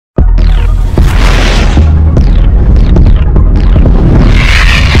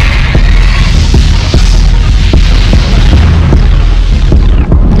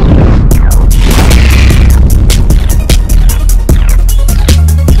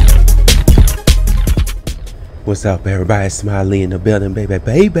What's up, everybody? Smiley in the building, baby.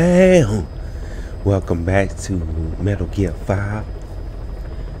 Welcome back to Metal Gear 5.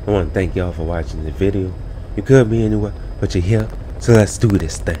 I want to thank y'all for watching the video. You could be anywhere, but you're here, so let's do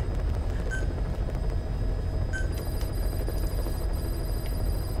this thing.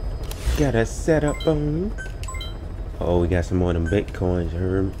 Got a setup on. Oh, we got some more of them Bitcoins, you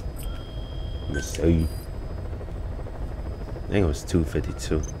heard me? Let me see. I think it was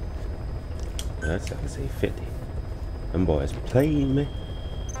 252. That's, I can say 50. Them boys playing me.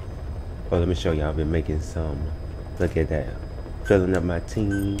 Oh, let me show y'all. I've been making some. Look at that. Filling up my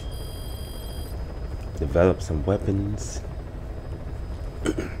team. Develop some weapons.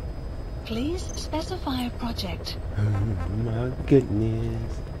 Please specify a project. Oh my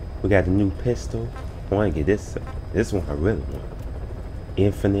goodness. We got a new pistol. I want to get this. This one I really want.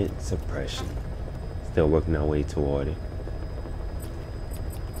 Infinite suppression. Still working our way toward it.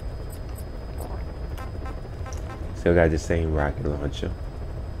 Still got the same rocket launcher.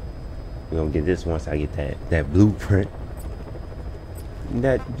 We're gonna get this once I get that blueprint.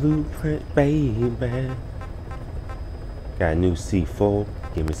 That blueprint, baby. Got a new C4.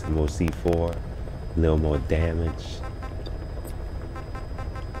 Give me some more C4. A little more damage.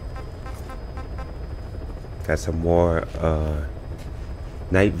 Got some more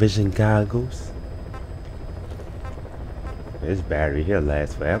night vision goggles. This battery here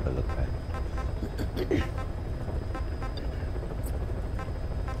lasts forever, look like.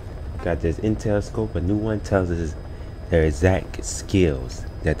 Got this Intel scope. A new one tells us their exact skills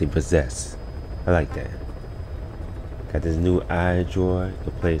that they possess. I like that. Got this new eye drawer to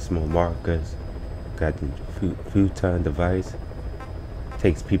place more markers. Got the futon device.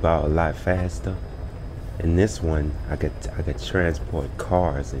 Takes people out a lot faster. And this one, I could transport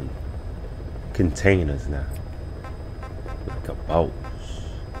cars and containers now. Like a boat.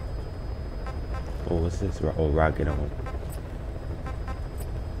 Oh, what's this? Oh, rocket on.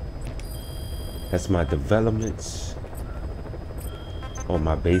 That's my developments on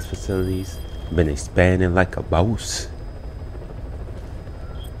my base facilities. Been expanding like a boss.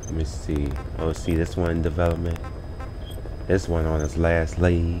 Let me see. Oh, see this one in development. This one on its last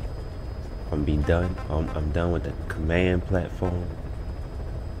leg. I'm be done. I'm done with the command platform.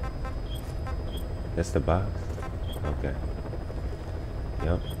 That's the box. Okay.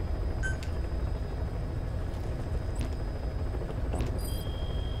 Yep.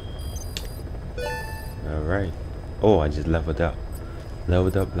 Alright. Oh, I just leveled up.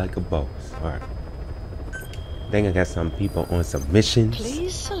 Leveled up like a boss. Alright. I think I got some people on some missions.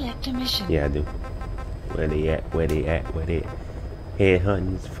 Please select a mission. Yeah, I do. Where they at? Where they at? Where they at?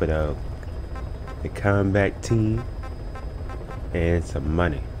 Headhunting for the combat team. And some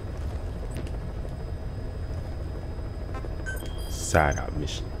money. Side out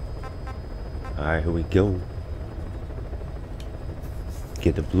mission. Alright, here we go.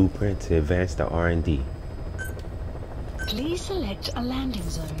 Get the blueprint to advance the R&D. Please select a landing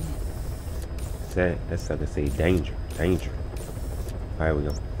zone. That's like I say, danger. Alright,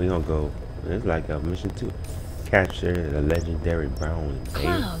 we gonna go. It's like a mission 2. Capture the legendary brown.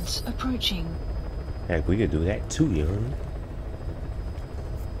 Clouds approaching. Heck, we could do that too, you heard me?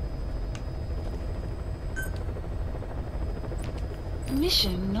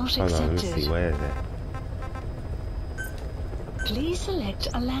 Mission not Hold on, let me accepted. see, where is that? Please select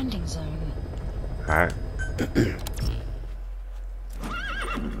a landing zone. Alright.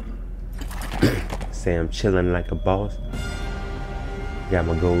 Say I'm chilling like a boss. Got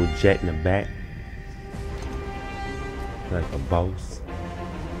my gold jet in the back. Like a boss.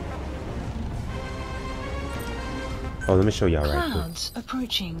 Oh, let me show y'all right quick. Clouds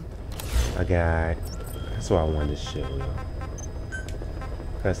approaching. I got. That's what I wanted to show y'all.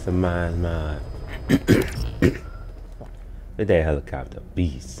 Customize my. Look at that helicopter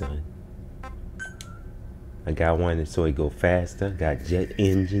beast, son. I got one so it go faster. Got jet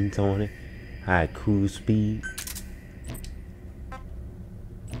engines on it. High cruise speed.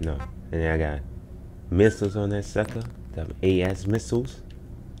 No. And then I got missiles on that sucker. Them AS missiles.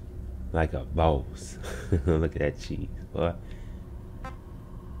 Like a boss. Look at that cheese, boy.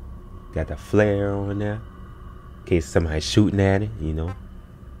 Got the flare on there. In case somebody's shooting at it, you know.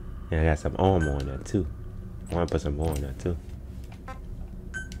 And I got some armor on there too. I want to put some more on there too.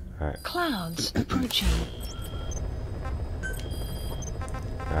 Alright. Clouds approaching.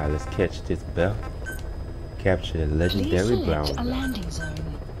 Alright, let's catch this bell. Capture the Please legendary brown select a bell. landing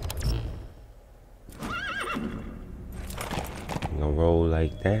zone. I'm gonna roll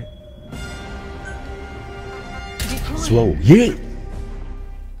like that. Deploying. Slow, yeah!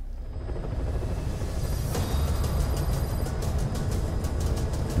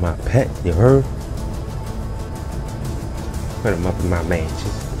 My pet, you heard? Put them up in my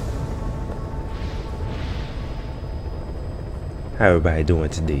mansion. How everybody doing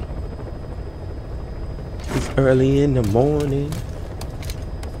today? It's early in the morning.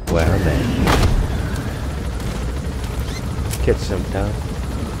 Well, I'm at. Catch some time.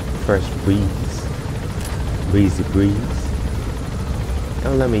 Fresh breeze. Breezy breeze.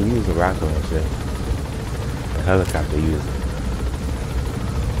 Don't let me use a rocket launcher. A helicopter user.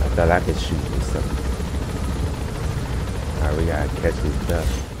 I thought I could shoot with something. Alright, we gotta catch this stuff.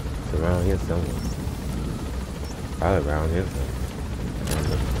 It's around here somewhere. Probably around here somewhere.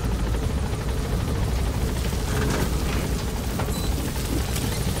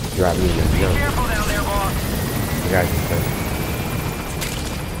 Drop me in the jump. Careful down there, boss. I got you, son.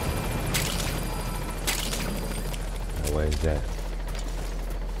 Oh, what is that?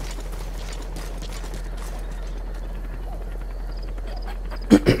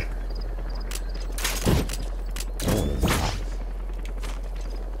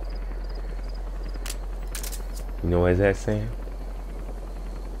 You know what is that saying?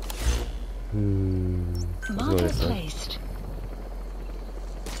 Marker placed.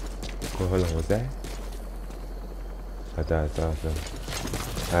 Oh, hold on, what's that? I thought I saw something.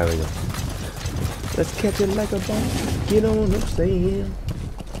 There we go. Let's catch it like a ball. Get on the sand.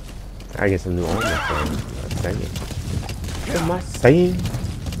 I get some new armor from my saying. What am I saying?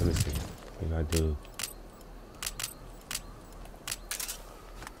 Let me see. What I do?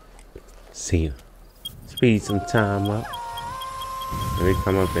 See you. Speed some time up. Maybe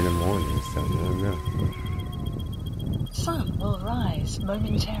come up in the morning or something. I don't know. Sun will rise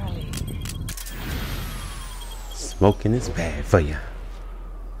momentarily. Smoking is bad for you.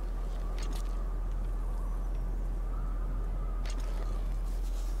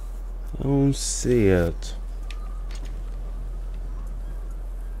 I don't see it.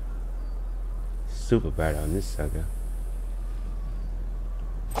 Super bad on this sucker.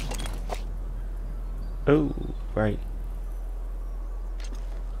 Oh, right.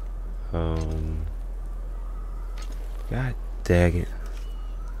 God dang it.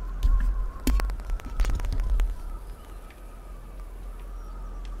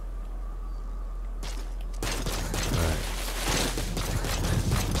 Alright.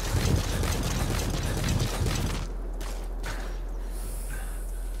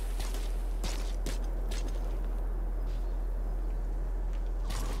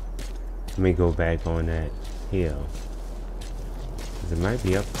 Let me go back on that hill. 'Cause it might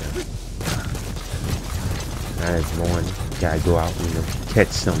be up there. Now it's morning. Gotta go out and catch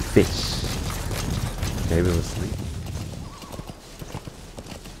some fish. Maybe we'll sleep.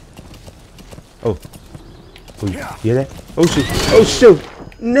 Oh. Oh, you hear that? Oh shoot. Oh shoot.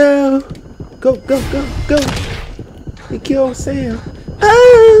 No. Go, go, go, go. He killed Sam.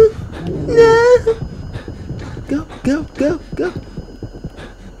 Oh. No. Go, go, go, go.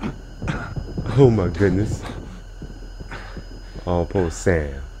 Oh my goodness. Oh, poor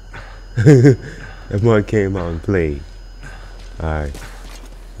Sam. That one came out and played. Alright.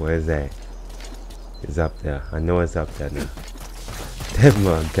 Where is that? It's up there. I know it's up there now. That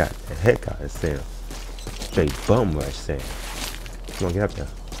mug got the heck out of Sam. Straight bum rush Sam. Come on, get up there.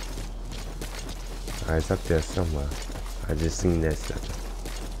 Alright, it's up there somewhere. I just seen that sucker.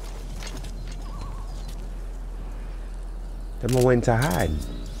 That one went to hiding.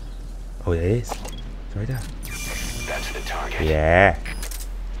 Oh, there it is. It's right there. That's the target. Yeah.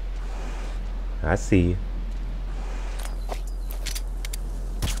 I see you.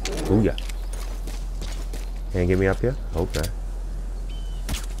 Ooh, yeah. Can't get me up here? Hope not.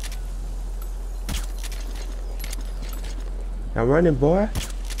 I'm running, boy.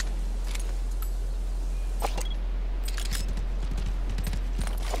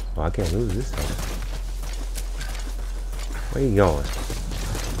 Oh, I can't lose this time. Where you going?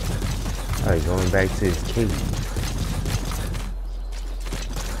 Oh, he's going back to his cave.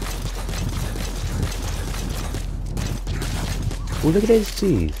 Oh, look at this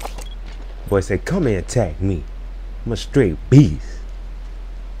cheese. Boy said, come and attack me. I'm a straight beast.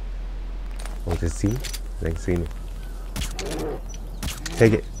 Oh, just see? I ain't seen it.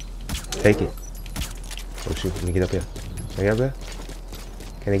 Take it. Take it. Oh shoot, let me get up here. Can I get up there?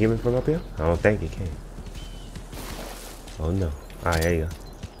 Can I get me from up here? I don't think it can. Oh no. Alright, there you go.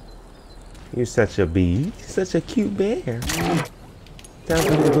 You're such a bee. Such a cute bear. Time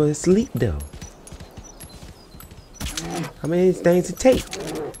for me to go to sleep though. How many things to take?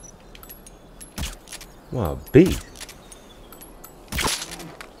 What a beast.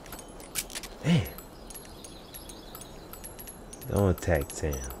 Man. Don't attack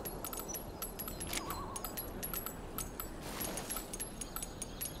Sam.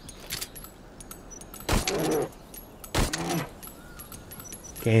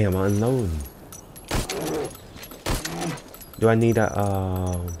 Damn, unloading. Do I need a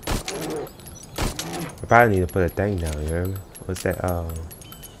I probably need to put a thing down, you hear me? What's that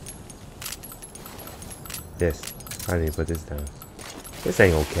this. I need to put this down. This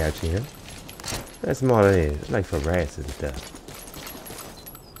ain't gonna catch him. That's small it is. It's like for rats and stuff.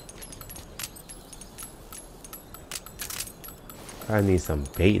 I need some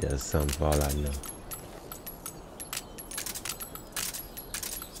bait or something for all I know.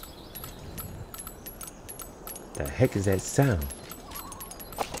 The heck is that sound?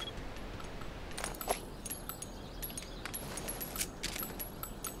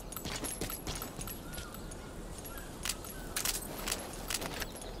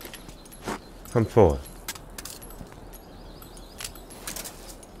 Come forward.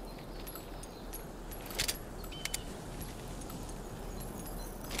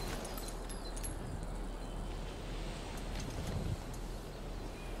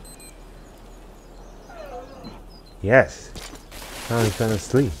 Yes. I fell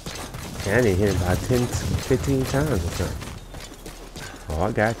asleep. And I didn't hit it about 10, 15 times or something. Oh,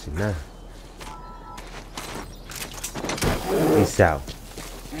 I got you now. Peace out.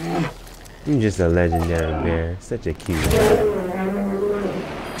 You're just a legendary bear. Such a cute one.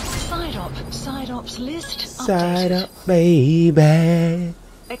 Side ops list Side updated. up, baby.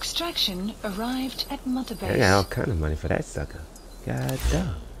 Extraction arrived at Mother I Base. got all kind of money for that sucker. God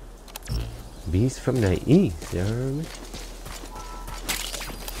damn. Beast from the east, you heard me?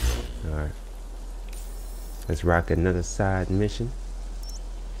 Alright. Let's rock another side mission.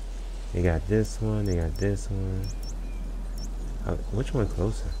 They got this one, they got this one. Oh, which one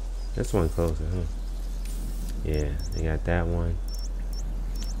closer? This one closer, huh? Yeah, they got that one.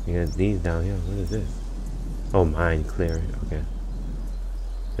 They got these down here. What is this? Oh, mine clearing. Okay.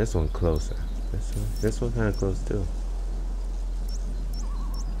 This one closer. This one kind of close too.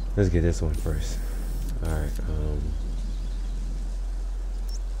 Let's get this one first. All right.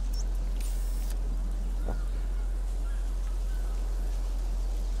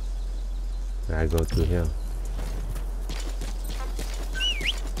 I go through here.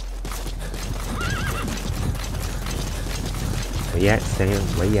 Where you at, Sam?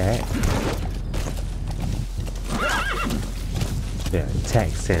 Where you at? Yeah, attack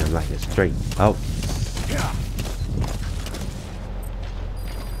Sam like a straight. Oh.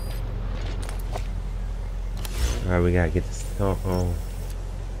 Alright, we gotta get this. Oh.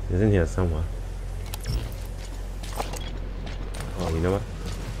 It's in here somewhere. Oh, you know what?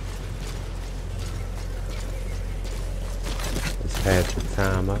 Let's pass the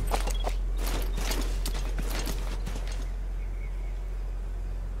time up.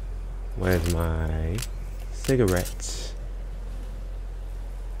 Where's my cigarettes?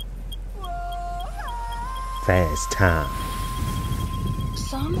 Fast time.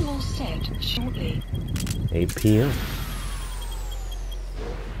 Some will set shortly. 8 p.m.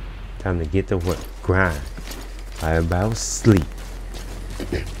 Time to get to work. Grind. I about sleep. Oh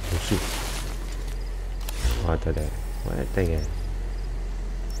shoot. Oh, I thought that. What that thing at?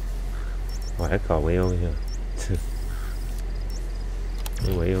 Oh, that car way over here.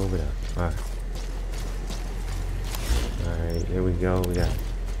 Way over there. Alright. Alright, here we go. We got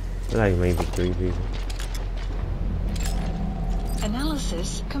like maybe 3 people.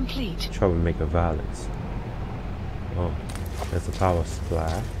 Analysis complete. Troublemaker violence. Oh, that's a power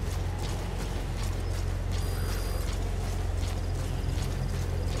supply.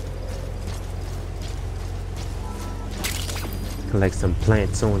 Collect some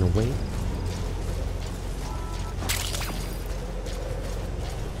plants on the way.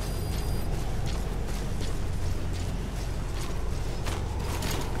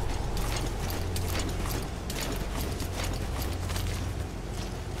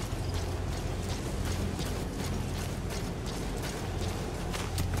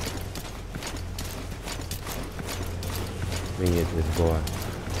 Let me get this boy.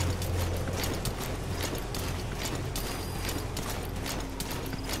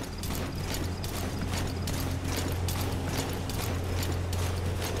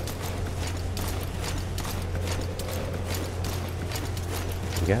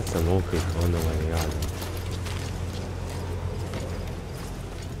 We got some more people on the way, y'all.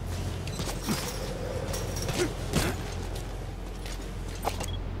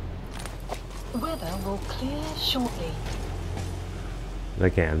 Weather will clear shortly.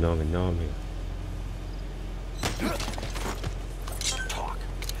 Look at him, don't ignore me.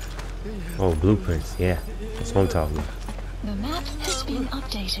 Oh, blueprints, yeah. That's what I'm talking about. The map has been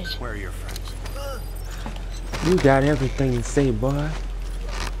updated. Where are your friends? You got everything to say, boy.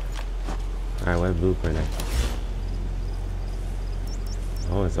 Alright, where's blueprint at?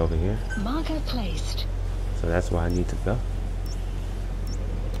 Oh, it's over here. Marker placed. So that's where I need to go.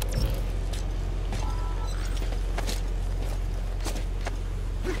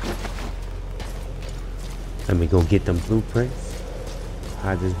 Let me go get them blueprints.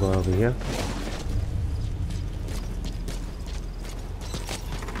 Hide this boy over here.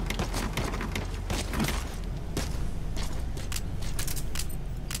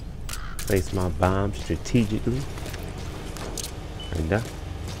 Place my bomb strategically. Right there.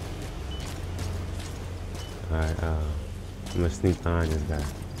 Alright, I'm gonna sneak behind this guy.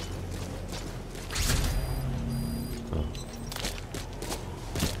 Oh.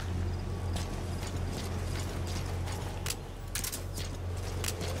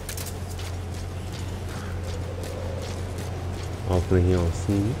 Hopefully he don't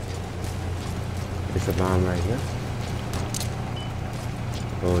see me. It's a bomb right here.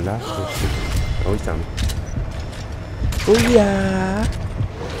 Oh, that's good shit. Oh, he's coming. Oh, yeah.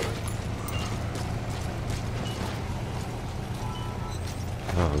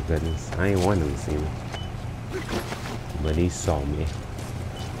 Oh, goodness. I ain't want him to see me. But he saw me.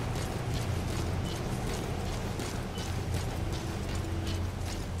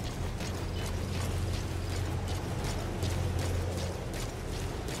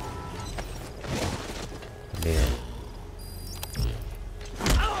 Yeah.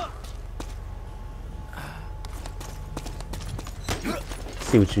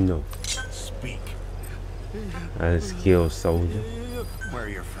 See what you know. Speak. A skilled soldier. Where are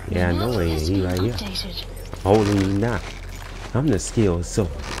your friends? Yeah, I know Map he has is. He been right here. updated. Holding you now. I'm the skilled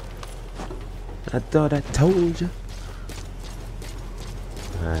soldier. I thought I told you.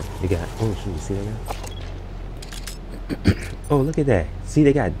 Alright, they got. Oh, shoot, you see that guy? Oh, look at that. See,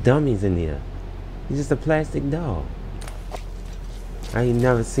 they got dummies in there. He's just a plastic dog. I ain't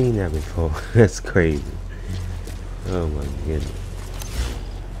never seen that before. That's crazy. Oh my goodness.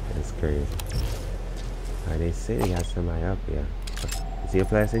 That's crazy. Alright, they say they got somebody up here. Is he a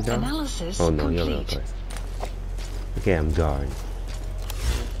plastic dog? Analysis Oh no, you're a real complete. person. Okay, I'm guarding.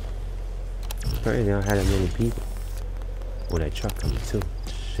 Crazy, they don't have that many people. Oh, that truck coming too.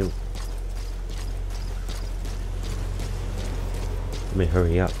 Shoot. Let me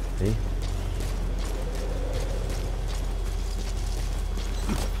hurry up, eh?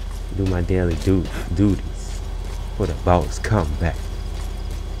 Do my daily duties before the boss come back.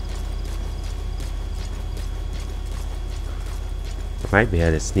 I might be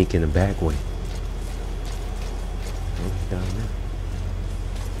able to sneak in the back way. Oh, he's down there.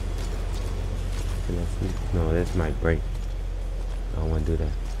 Can I sneak? No, this might break. I don't want to do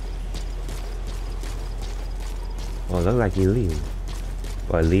that. Oh, look like he's leaving.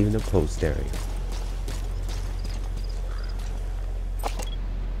 Or leaving the post area.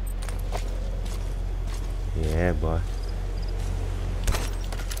 Yeah, boy.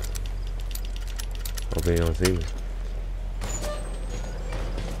 Hope they don't see me.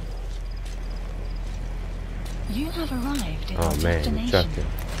 You have arrived at Oh your man, the destination. truck there.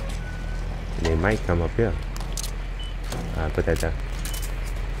 And they might come up here. Alright, put that down.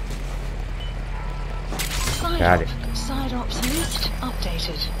 Got it. Side ops list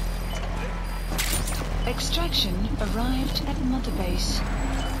updated. Extraction arrived at Mother Base.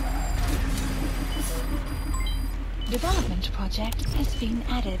 Development project has been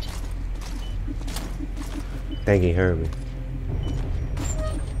added. Think he heard me.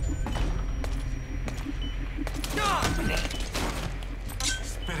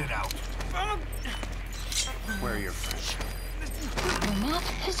 Spit it out. Where are your friends? The map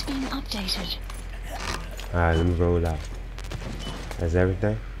has been updated. Alright, let me roll out. That's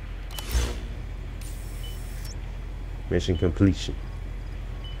everything. Mission completion.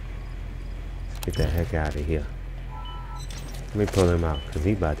 Let's get the heck out of here. Let me pull him out, cause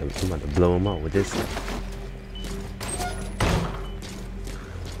I'm about to blow him out with this thing.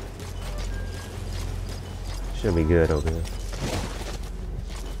 Should be good over here.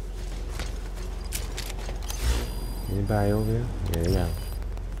 Anybody over here? Yeah, yeah.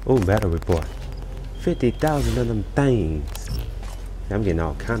 Oh, battle report. 50,000 of them things. I'm getting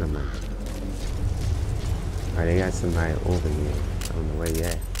all kind of money. Alright, they got somebody over here. I don't know where you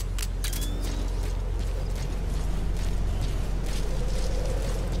at.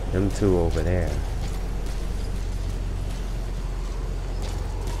 Them two over there.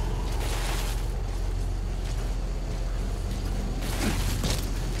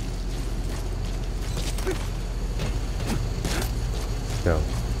 Go.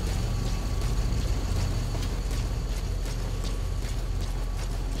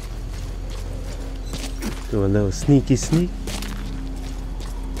 Do a little sneaky sneak.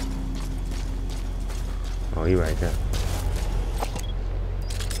 Oh, he right there.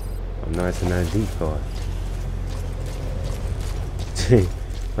 no, it's an ID card.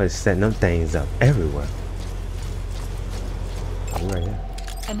 But it's setting them things up everywhere. You right here.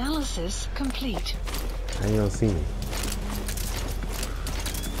 Analysis complete. How you don't see me?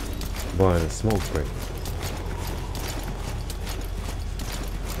 Boy, in a smoke break.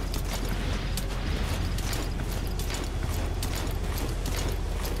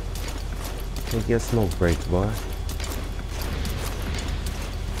 Take your smoke breaks, boy.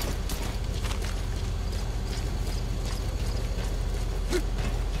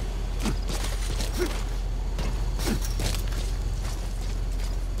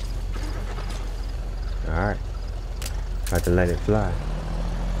 Alright. About to let it fly.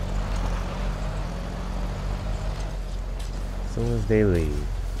 As soon as they leave.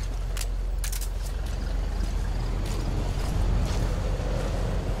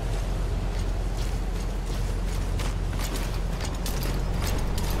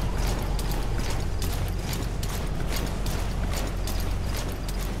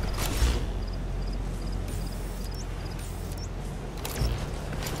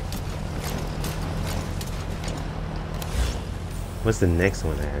 What's the next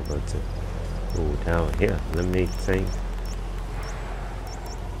one I gotta go to? Ooh, down here. Eliminate things.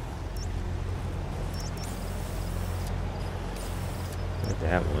 Got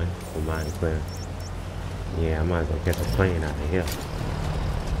that one for mine clear. Yeah, I might as well get the plane out of here.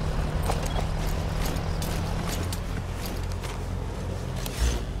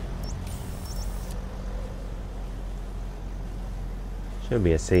 Should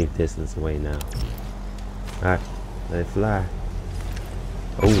be a safe distance away now. Alright, let it fly.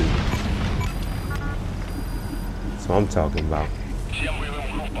 Oh, that's what I'm talking about.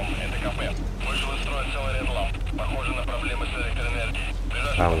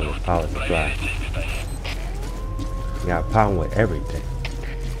 Power supply. You got power with everything.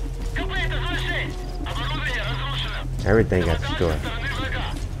 Everything got destroyed.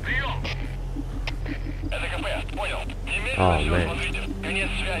 Oh man.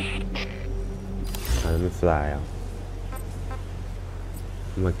 Alright, let me fly out.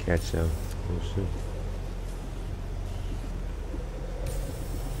 I'm gonna catch them. Oh shoot.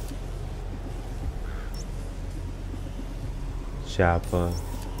 Chopper.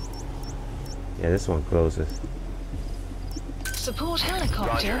 Yeah, this one closes. Support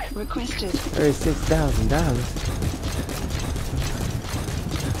helicopter requested.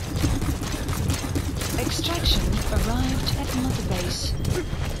 $36,000. Extraction arrived at Mother Base.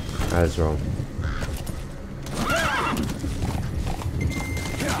 I was wrong.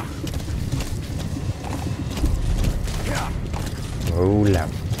 Roll out.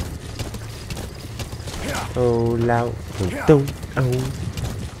 Roll out. Dum dum.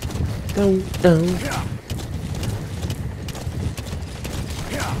 Dum dum.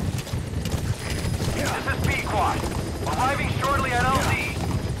 This is Pequod. Arriving shortly at LZ.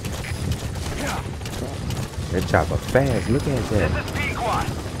 That chopper fast. Look at that. This is Pequod.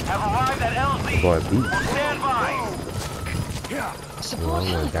 Have arrived at LZ. Boy, beat. Stand by. Support Oh,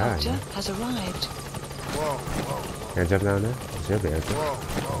 my God. helicopter has arrived. Can I jump down there? Should be able to.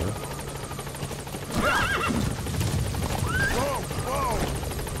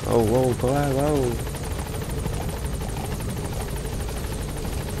 Oh, whoa, boy, whoa.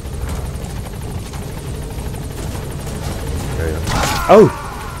 There you go. Oh!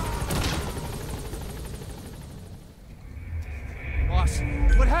 Boss,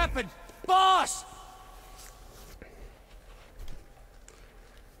 what happened? Boss!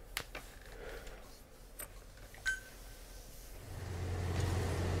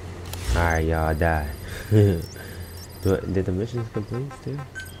 Alright, y'all died. Did the missions complete still?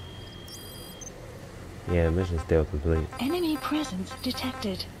 Yeah, the mission's still complete. Enemy presence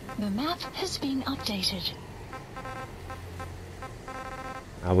detected. The map has been updated.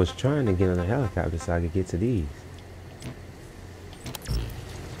 I was trying to get on a helicopter so I could get to these.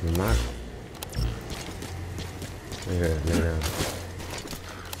 My... Here, now.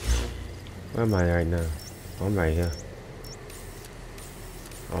 Where am I right now? Oh, I'm right here.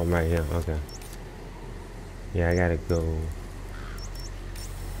 Oh, I'm right here. Okay. Yeah, I gotta go.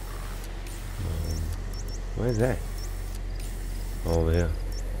 Where's that? Over here.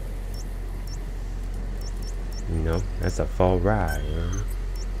 You know, that's a fall ride, you know?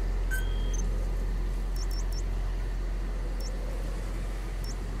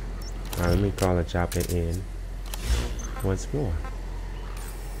 Alright, let me call a chopper in once more.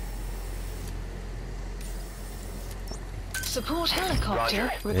 Support helicopter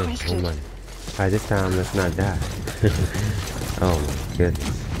Yeah, requested. Alright, this time let's not die. Oh my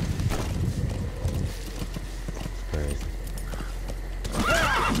goodness. Crazy.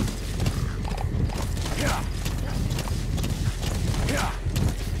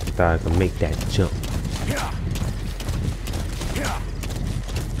 thought I could make that jump.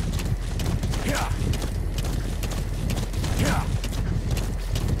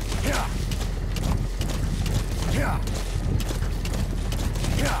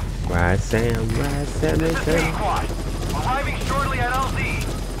 Ride Sam, ride Sam, This is Sam. P-Quad. Arriving shortly at LZ.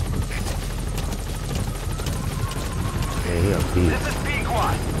 Yeah, he a beast. This is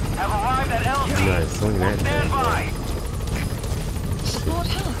P-Quad. Have arrived at LZ. I'm not swinging that Stand thing. by. Support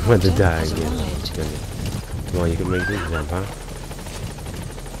Went to helicopter die has again. arrived. Come on, you can make this jump, huh?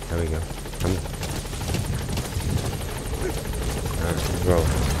 There we go. Come on. Alright, let's roll.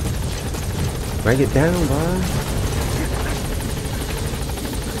 Break it down, boy.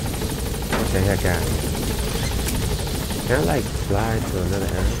 What the heck out? Can I like fly to another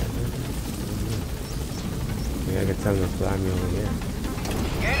area? Maybe I can tell them to fly me over here.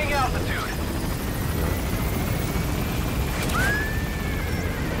 Gaining altitude.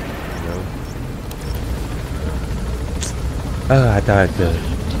 No. Oh, I thought I could.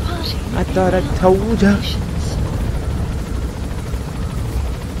 Departing. I thought I told ya. Stations.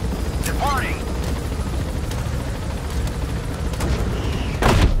 Departing.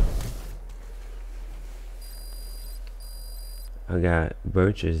 I got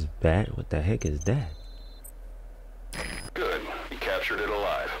Birch's bat. What the heck is that? Good. You captured it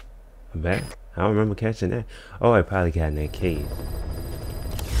alive. A bat? I don't remember catching that. Oh, I probably got in that cave.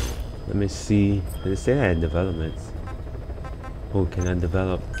 Let me see. Did it say I had developments? Oh, can I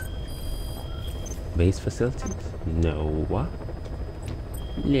develop base facilities? No.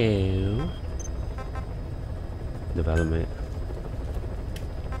 No. Development.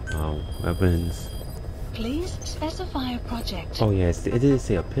 Weapons. Please specify a project. Oh yes, it did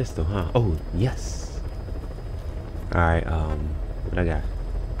say a pistol, huh? Oh yes. Alright, what I got?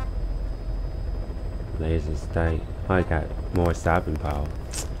 Laser sight. Oh, I got more stopping power.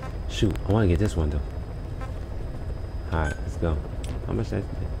 Shoot, I wanna get this one though. Alright, let's go. How much that?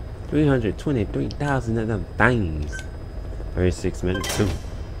 323,000 of them things. 36 minutes too.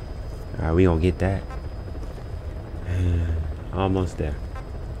 Alright, we gonna get that. Almost there.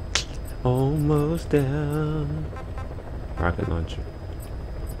 Almost there. Rocket launcher.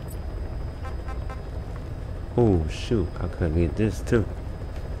 Oh shoot, I could get this too.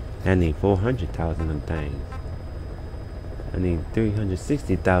 I need 400,000 of them things. I need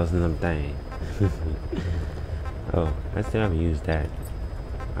 360,000 of them things. Oh, I still haven't used that.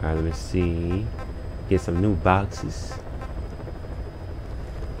 Alright, let me see. Get some new boxes.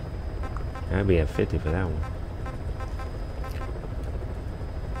 I'll be at 50 for that one.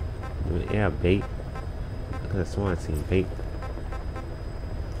 Yeah, bait. I could have sworn I seen bait.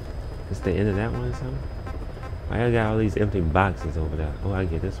 It's the end of that one or something? Why I got all these empty boxes over there? Oh, I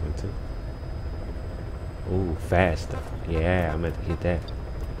get this one too. Ooh, faster. Yeah, I meant to get that.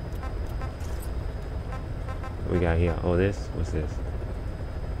 What we got here? Oh, this? What's this?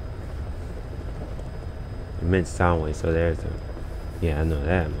 Immense sound wave, so there's a... Yeah, I know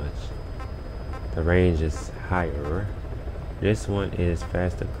that much. The range is higher. This one is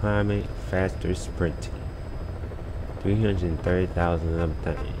faster climbing, faster sprinting. 330,000 of them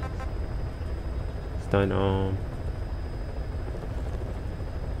things. Stun arm.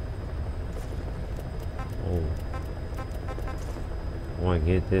 Oh. I want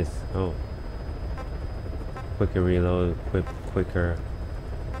to get this. Oh. Quicker reload, quicker.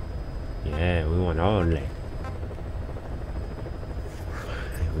 Yeah, we want all that.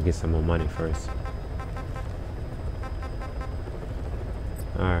 We'll get some more money first.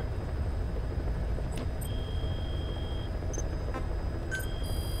 Alright.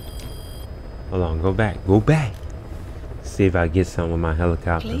 Hold on, go back. Go back! See if I get some with my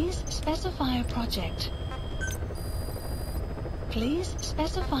helicopter. Please specify a project. Please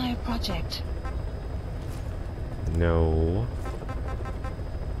specify a project. No.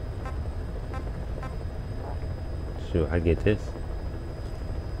 Shoot, I get this.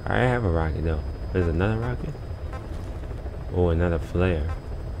 I have a rocket though. There's another rocket? Oh, another flare.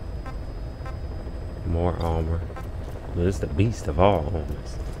 More armor. Well, this is the beast of all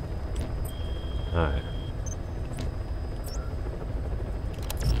armors. Alright.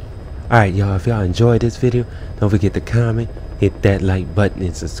 Alright, y'all. If y'all enjoyed this video, don't forget to comment, hit that like button,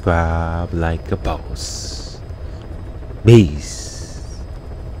 and subscribe like a boss. Peace.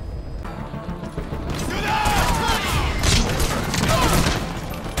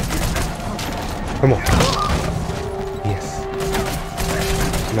 Come on. Yes.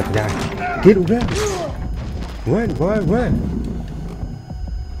 I'm about to die. Get him, run. Run, boy, run.